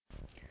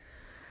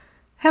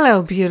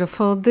Hello,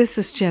 beautiful. This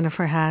is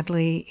Jennifer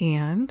Hadley,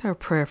 and our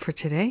prayer for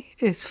today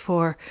is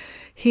for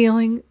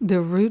healing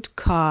the root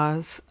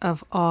cause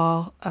of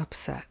all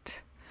upset.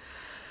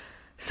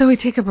 So we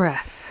take a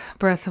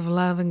breath of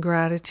love and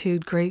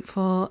gratitude,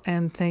 grateful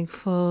and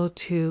thankful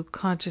to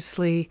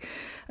consciously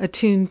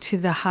attune to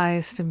the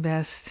highest and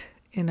best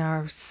in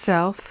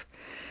ourself,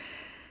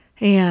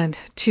 and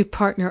to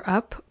partner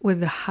up with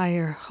the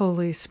higher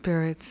Holy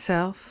Spirit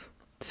self.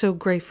 So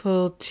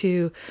grateful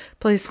to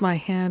place my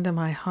hand on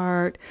my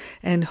heart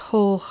and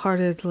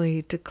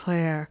wholeheartedly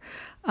declare,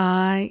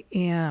 I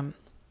am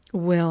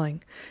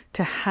willing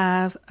to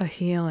have a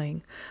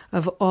healing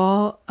of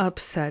all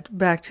upset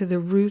back to the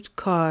root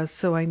cause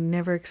so I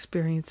never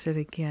experience it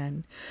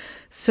again.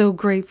 So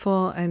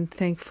grateful and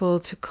thankful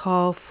to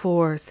call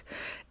forth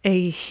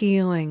a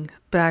healing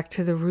back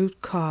to the root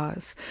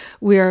cause.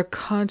 We are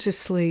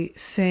consciously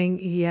saying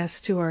yes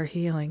to our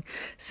healing,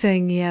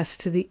 saying yes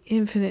to the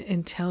infinite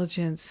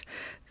intelligence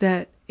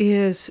that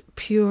is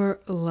pure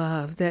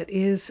love, that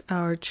is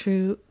our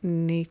true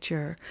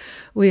nature.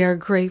 We are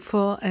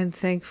grateful and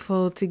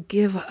thankful to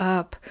give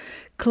up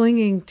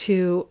clinging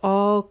to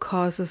all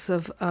causes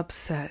of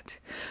upset.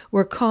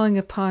 We're calling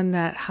upon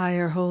that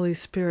higher Holy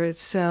Spirit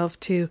self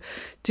to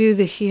do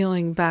the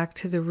healing back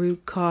to the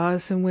root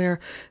cause, and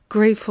we're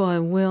grateful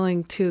and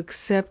willing to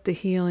accept the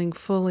healing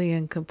fully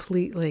and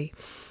completely.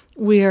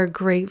 We are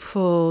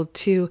grateful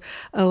to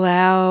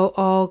allow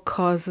all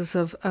causes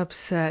of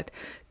upset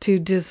to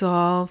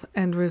dissolve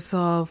and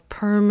resolve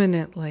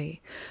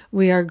permanently.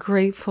 We are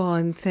grateful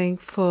and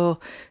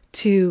thankful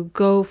to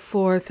go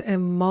forth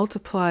and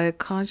multiply a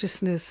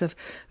consciousness of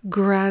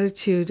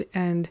gratitude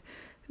and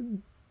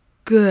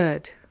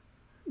good.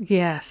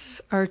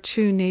 Yes, our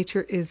true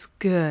nature is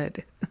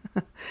good.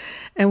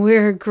 And we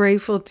are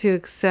grateful to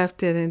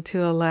accept it and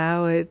to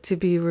allow it to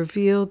be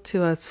revealed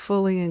to us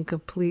fully and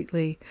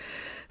completely.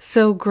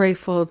 So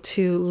grateful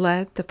to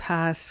let the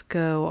past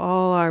go,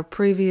 all our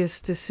previous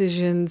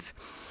decisions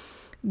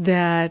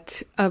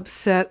that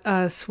upset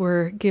us,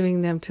 we're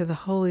giving them to the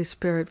Holy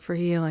Spirit for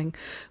healing.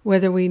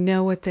 Whether we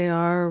know what they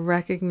are, or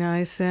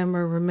recognize them,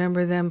 or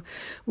remember them,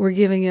 we're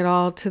giving it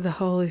all to the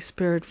Holy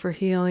Spirit for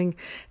healing,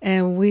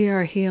 and we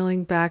are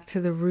healing back to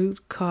the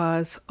root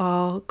cause,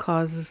 all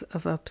causes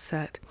of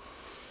upset.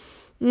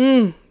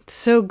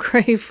 So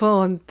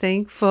grateful and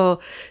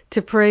thankful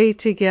to pray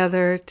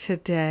together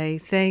today.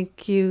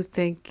 Thank you,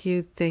 thank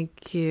you,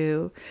 thank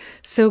you.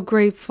 So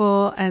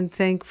grateful and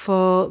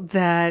thankful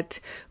that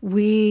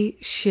we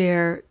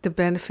share the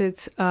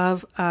benefits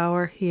of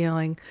our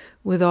healing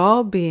with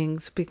all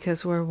beings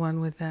because we're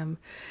one with them.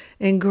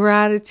 In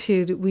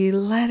gratitude, we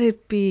let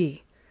it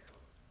be.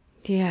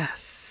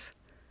 Yes.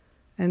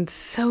 And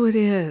so it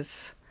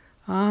is.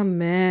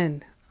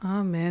 Amen.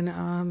 Amen.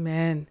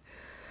 Amen.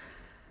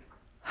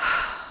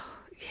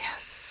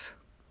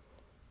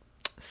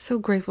 So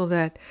grateful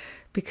that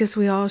because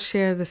we all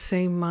share the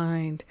same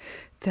mind,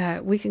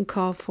 that we can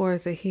call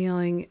forth a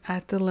healing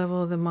at the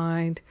level of the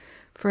mind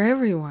for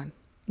everyone,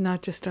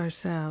 not just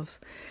ourselves.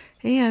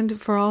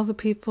 And for all the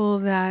people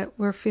that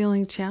we're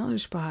feeling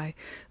challenged by,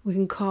 we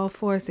can call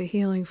forth a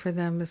healing for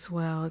them as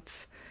well.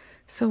 It's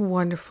so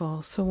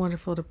wonderful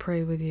to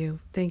pray with you.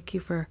 Thank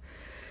you for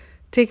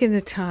taking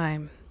the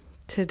time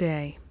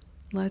today.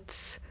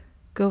 Let's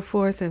go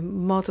forth and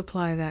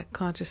multiply that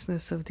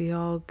consciousness of the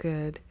all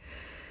good.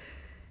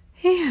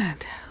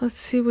 And let's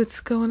see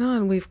what's going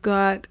on. We've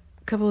got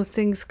a couple of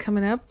things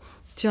coming up.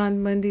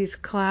 John Mundy's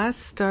class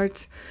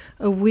starts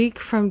a week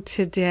from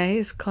today,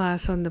 his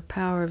class on the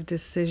power of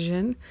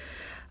decision.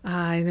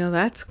 I know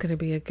that's going to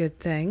be a good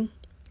thing.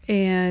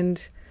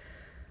 And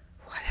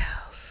what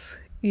else?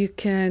 You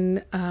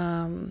can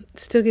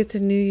still get the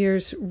New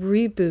Year's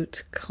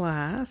Reboot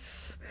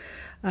class.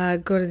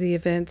 Go to the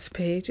events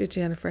page at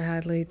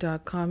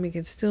jenniferhadley.com. You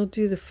can still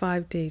do the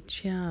 5-day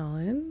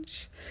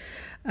challenge.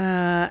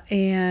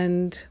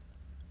 And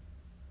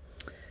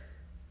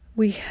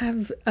we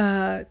have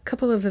a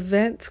couple of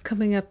events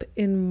coming up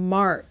in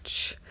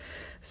March.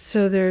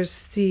 So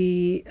there's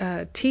the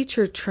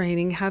teacher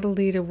training, how to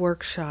lead a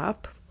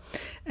workshop.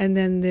 And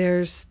then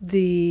there's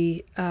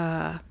the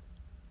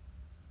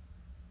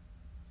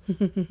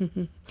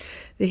the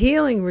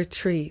healing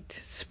retreat,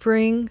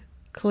 spring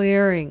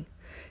clearing,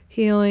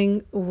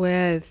 healing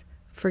with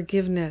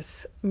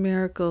forgiveness,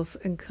 miracles,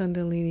 and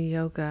Kundalini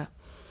yoga.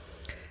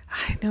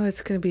 I know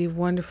it's going to be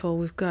wonderful.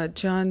 We've got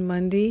John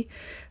Mundy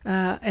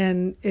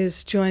and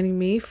is joining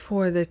me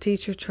for the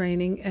teacher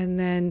training, and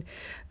then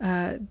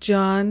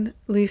John,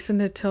 Lisa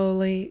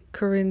Natoli,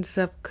 Corinne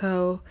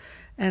Zupko,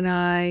 and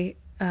I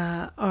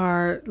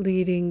are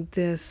leading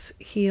this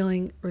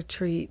healing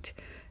retreat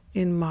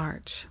in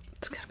March.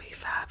 It's going to be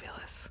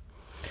fabulous.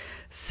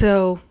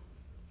 So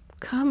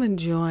come and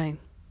join.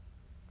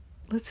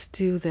 Let's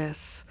do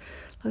this.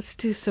 Let's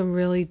do some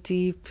really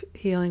deep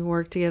healing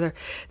work together.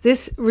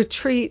 This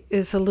retreat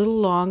is a little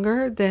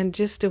longer than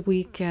just a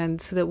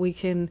weekend so that we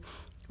can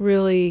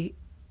really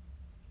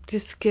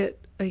just get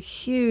a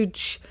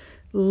huge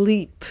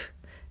leap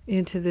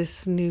into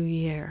this new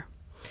year.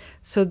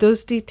 So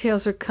those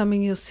details are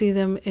coming. You'll see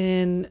them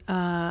in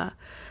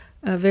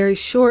very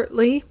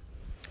shortly.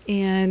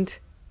 And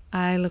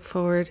I look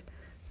forward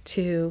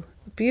to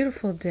a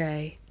beautiful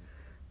day,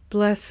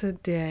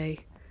 blessed day,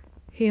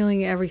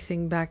 healing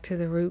everything back to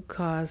the root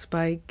cause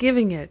by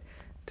giving it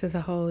to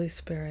the Holy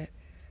Spirit.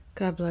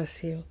 God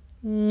bless you.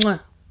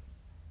 Mwah.